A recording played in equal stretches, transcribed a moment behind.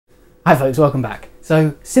Hi folks, welcome back.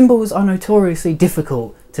 So cymbals are notoriously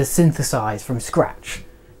difficult to synthesize from scratch.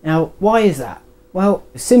 Now why is that? Well,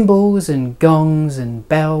 cymbals and gongs and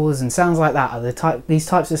bells and sounds like that are these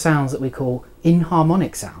types of sounds that we call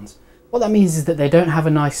inharmonic sounds. What that means is that they don't have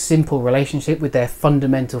a nice simple relationship with their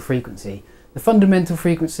fundamental frequency. The fundamental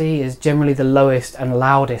frequency is generally the lowest and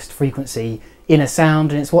loudest frequency in a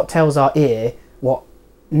sound, and it's what tells our ear what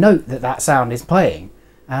note that sound is playing.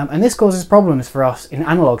 And this causes problems for us in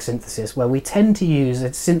analog synthesis, where we tend to use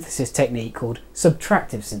a synthesis technique called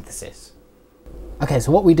subtractive synthesis. Okay,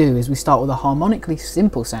 so what we do is we start with a harmonically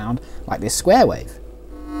simple sound like this square wave.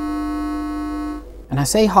 And I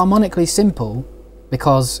say harmonically simple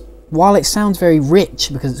because while it sounds very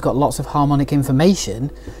rich because it's got lots of harmonic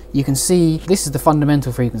information, you can see this is the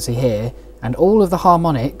fundamental frequency here, and all of the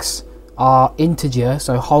harmonics are integer,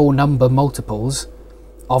 so whole number multiples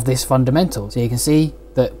of this fundamental. So you can see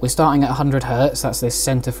that we're starting at 100 Hertz, that's this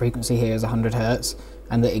center frequency here is 100 Hertz,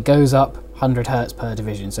 and that it goes up 100 Hertz per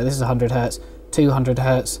division. So this is 100 Hertz, 200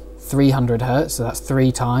 Hertz, 300 Hertz, so that's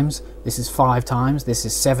 3 times, this is 5 times, this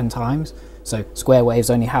is 7 times. So square waves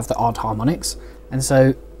only have the odd harmonics, and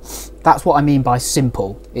so that's what I mean by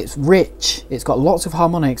simple. It's rich, it's got lots of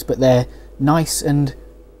harmonics, but they're nice and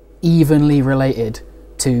evenly related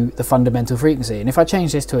to the fundamental frequency. And if I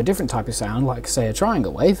change this to a different type of sound, like say a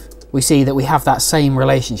triangle wave, we see that we have that same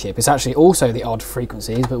relationship. It's actually also the odd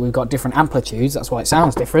frequencies, but we've got different amplitudes, that's why it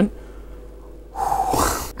sounds different.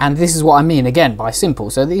 And this is what I mean again by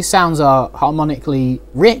simple. So these sounds are harmonically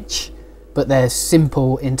rich, but they're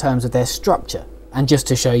simple in terms of their structure. And just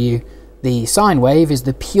to show you, the sine wave is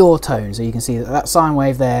the pure tone, so you can see that that sine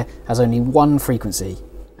wave there has only one frequency.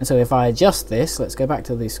 And so if I adjust this, let's go back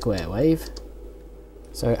to the square wave.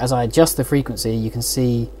 So as I adjust the frequency, you can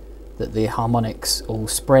see that the harmonics all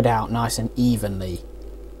spread out nice and evenly.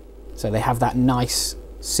 So they have that nice,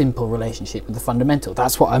 simple relationship with the fundamental.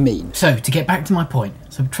 That's what I mean. So to get back to my point,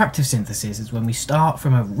 subtractive synthesis is when we start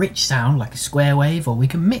from a rich sound like a square wave, or we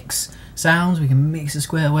can mix sounds, we can mix a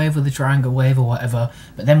square wave with a triangle wave or whatever,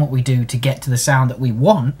 but then what we do to get to the sound that we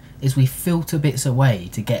want is we filter bits away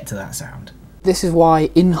to get to that sound. This is why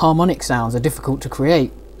inharmonic sounds are difficult to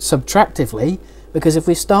create subtractively, because if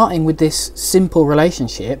we're starting with this simple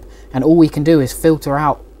relationship and all we can do is filter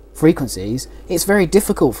out frequencies, it's very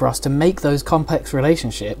difficult for us to make those complex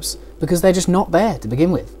relationships because they're just not there to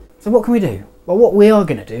begin with. So what can we do? Well, what we are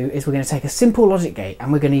going to do is we're going to take a simple logic gate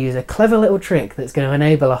and we're going to use a clever little trick that's going to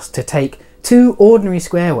enable us to take two ordinary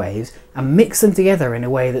square waves and mix them together in a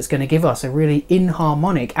way that's going to give us a really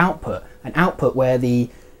inharmonic output, an output where the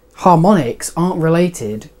harmonics aren't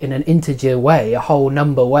related in an integer way, a whole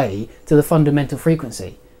number way, to the fundamental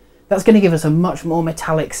frequency. That's going to give us a much more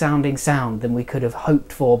metallic sounding sound than we could have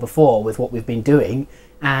hoped for before with what we've been doing,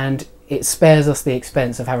 and it spares us the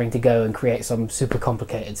expense of having to go and create some super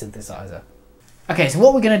complicated synthesizer. Okay, so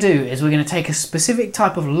what we're going to do is we're going to take a specific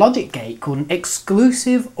type of logic gate called an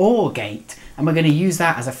exclusive OR gate, and we're going to use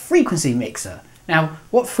that as a frequency mixer. Now,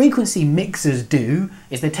 what frequency mixers do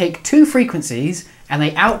is they take two frequencies and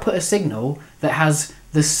they output a signal that has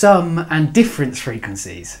the sum and difference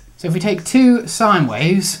frequencies. So if we take two sine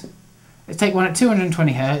waves, let's take one at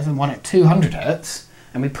 220 Hertz and one at 200 Hertz,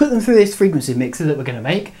 and we put them through this frequency mixer that we're going to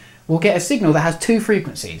make, we'll get a signal that has two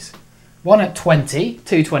frequencies. One at 20,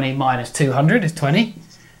 220 minus 200 is 20,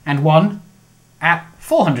 and one at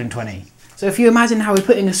 420. So if you imagine how we're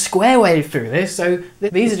putting a square wave through this, so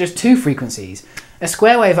these are just two frequencies. A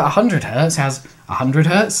square wave at 100 Hertz has 100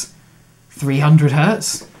 Hertz, 300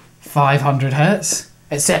 Hertz, 500 Hertz,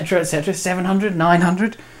 etc, 700,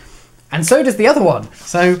 900, and so does the other one.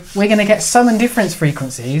 So we're going to get sum and difference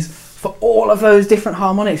frequencies for all of those different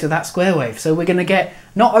harmonics of that square wave. So we're going to get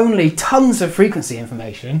not only tons of frequency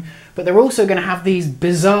information, but they're also going to have these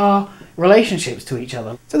bizarre relationships to each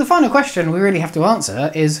other. So the final question we really have to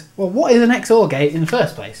answer is, well, what is an XOR gate in the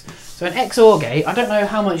first place? So an XOR gate, I don't know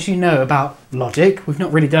how much you know about logic, we've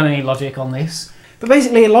not really done any logic on this, but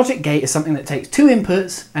basically a logic gate is something that takes two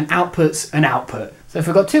inputs and outputs an output. So if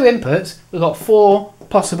we've got two inputs, we've got four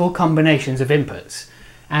possible combinations of inputs.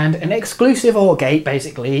 And an exclusive OR gate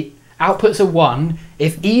basically outputs a 1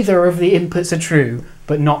 if either of the inputs are true,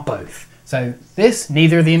 but not both. So this,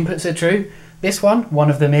 neither of the inputs are true. This one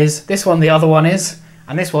of them is. This one, the other one is.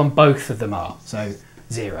 And this one, both of them are. So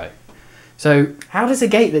 0. So how does a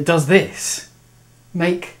gate that does this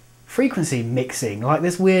make frequency mixing, like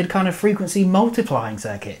this weird kind of frequency multiplying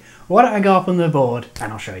circuit? Why don't I go up on the board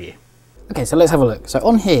and I'll show you. Okay, so let's have a look. So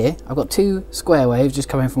on here, I've got two square waves just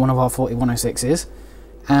coming from one of our 4106s.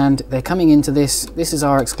 And they're coming into this. This is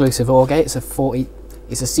our exclusive OR gate. It's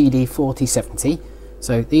a CD 4070,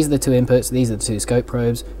 So these are the two inputs, these are the two scope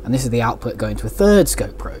probes, and this is the output going to a third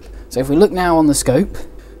scope probe. So if we look now on the scope,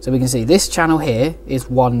 so we can see this channel here is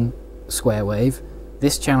one square wave,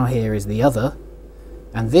 this channel here is the other,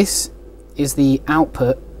 and this is the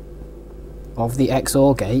output of the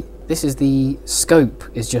XOR gate. This is the scope,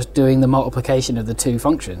 is just doing the multiplication of the two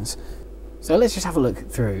functions. So let's just have a look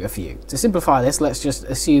through a few. To simplify this, let's just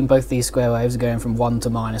assume both these square waves are going from 1 to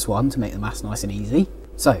 -1 to make the maths nice and easy.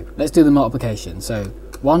 So let's do the multiplication. So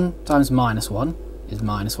 1 times -1 is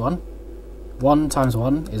 -1. 1 times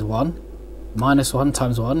 1 is 1. -1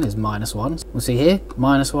 times 1 is -1. We'll see here,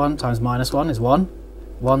 -1 times -1 is 1.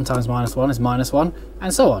 1 times -1 is -1,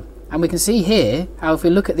 and so on. And we can see here how if we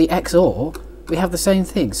look at the XOR, we have the same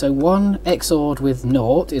thing. So 1 XOR'd with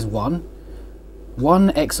 0 is 1.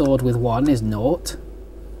 1 XOR'd with 1 is 0.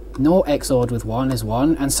 0 XOR'd with 1 is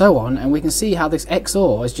 1, and so on. And we can see how this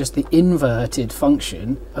XOR is just the inverted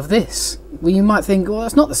function of this. Well, you might think, well,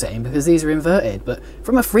 that's not the same because these are inverted. But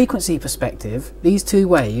from a frequency perspective, these two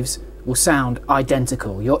waves will sound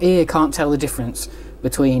identical. Your ear can't tell the difference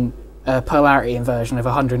between a polarity inversion of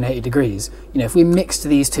 180 degrees. You know, if we mixed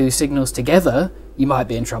these two signals together, you might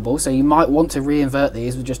be in trouble. So you might want to re-invert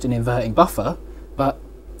these with just an inverting buffer. But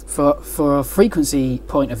for a frequency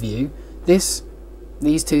point of view, these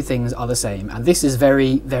two things are the same, and this is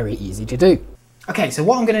very, very easy to do. Okay, so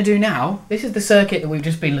what I'm going to do now, this is the circuit that we've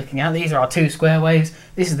just been looking at. These are our two square waves.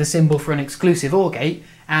 This is the symbol for an exclusive OR gate,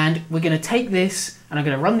 and we're going to take this and I'm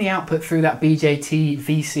going to run the output through that BJT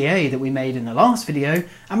VCA that we made in the last video,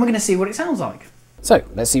 and we're going to see what it sounds like. So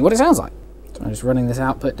let's see what it sounds like. So I'm just running this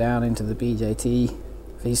output down into the BJT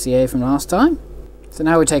VCA from last time. So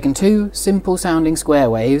now we're taking two simple sounding square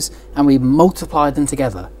waves and we multiplied them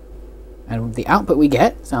together. And the output we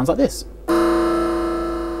get sounds like this.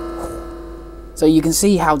 So you can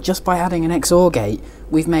see how just by adding an XOR gate,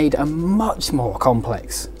 we've made a much more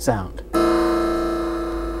complex sound.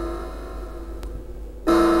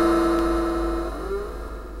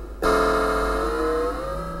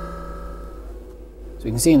 So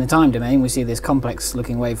you can see in the time domain, we see this complex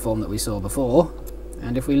looking waveform that we saw before.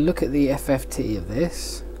 And if we look at the FFT of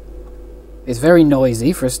this, it's very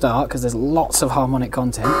noisy for a start because there's lots of harmonic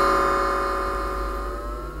content.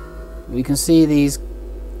 We can see these,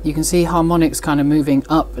 you can see harmonics kind of moving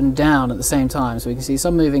up and down at the same time. So we can see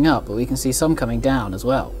some moving up, but we can see some coming down as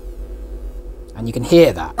well. And you can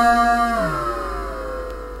hear that.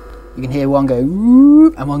 You can hear one go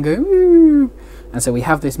whoop and one go whoop. And so we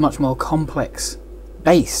have this much more complex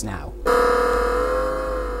bass now.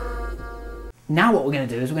 Now what we're going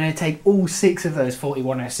to do is we're going to take all 6 of those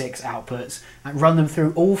 4106 outputs and run them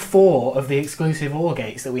through all 4 of the exclusive OR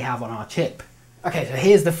gates that we have on our chip. Okay, so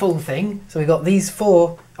here's the full thing. So we've got these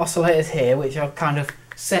 4 oscillators here, which are kind of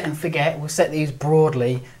set and forget. We'll set these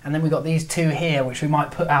broadly, and then we've got these 2 here, which we might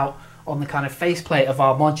put out on the kind of faceplate of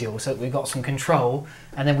our module so that we've got some control,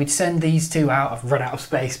 and then we'd send these 2 out. I've run out of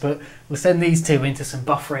space, but we'll send these 2 into some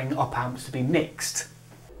buffering op amps to be mixed.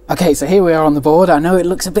 Okay, so here we are on the board. I know it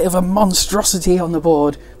looks a bit of a monstrosity on the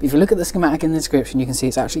board, but if you look at the schematic in the description, you can see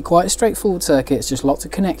it's actually quite a straightforward circuit. It's just lots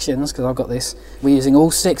of connections because I've got this. We're using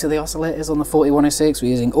all 6 of the oscillators on the 4106. We're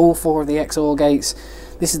using all 4 of the XOR gates.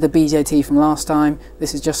 This is the BJT from last time.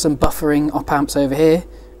 This is just some buffering op amps over here,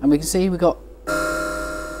 and we can see we've got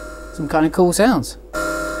some kind of cool sounds.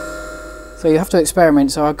 So you have to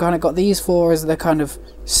experiment. So I've kind of got these 4 as they're kind of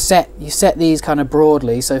set. You set these kind of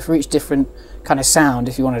broadly. So for each different kind of sound,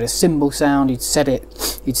 if you wanted a cymbal sound, you'd set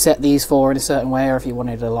these 4 in a certain way, or if you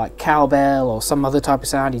wanted a like cowbell or some other type of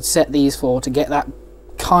sound, you'd set these 4 to get that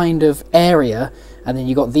kind of area. And then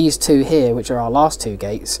you got these 2 here, which are our last 2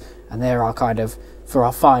 gates, and they're our kind of for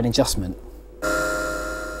our fine adjustment.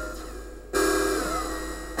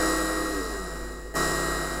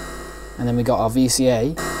 And then we got our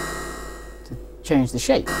VCA to change the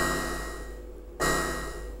shape.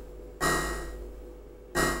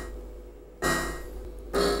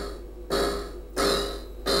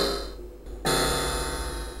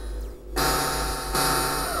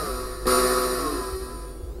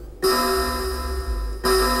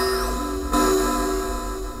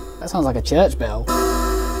 That sounds like a church bell.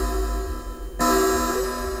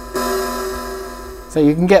 So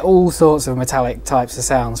you can get all sorts of metallic types of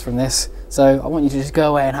sounds from this. So I want you to just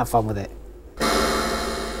go away and have fun with it.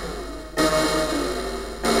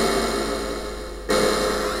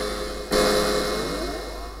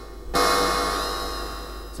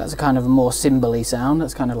 So that's a kind of a more cymbal-y sound.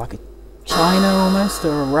 That's kind of like a china almost,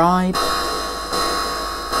 or a ride.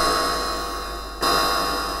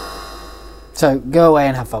 So go away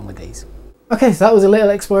and have fun with these. Okay, so that was a little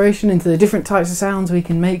exploration into the different types of sounds we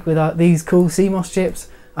can make with these cool CMOS chips.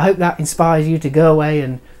 I hope that inspires you to go away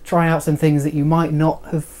and try out some things that you might not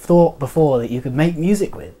have thought before that you could make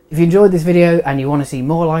music with. If you enjoyed this video and you want to see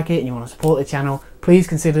more like it and you want to support the channel, please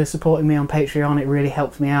consider supporting me on Patreon. It really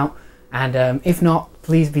helps me out. And if not,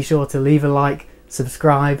 please be sure to leave a like,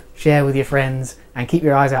 subscribe, share with your friends, and keep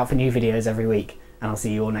your eyes out for new videos every week. And I'll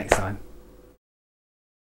see you all next time.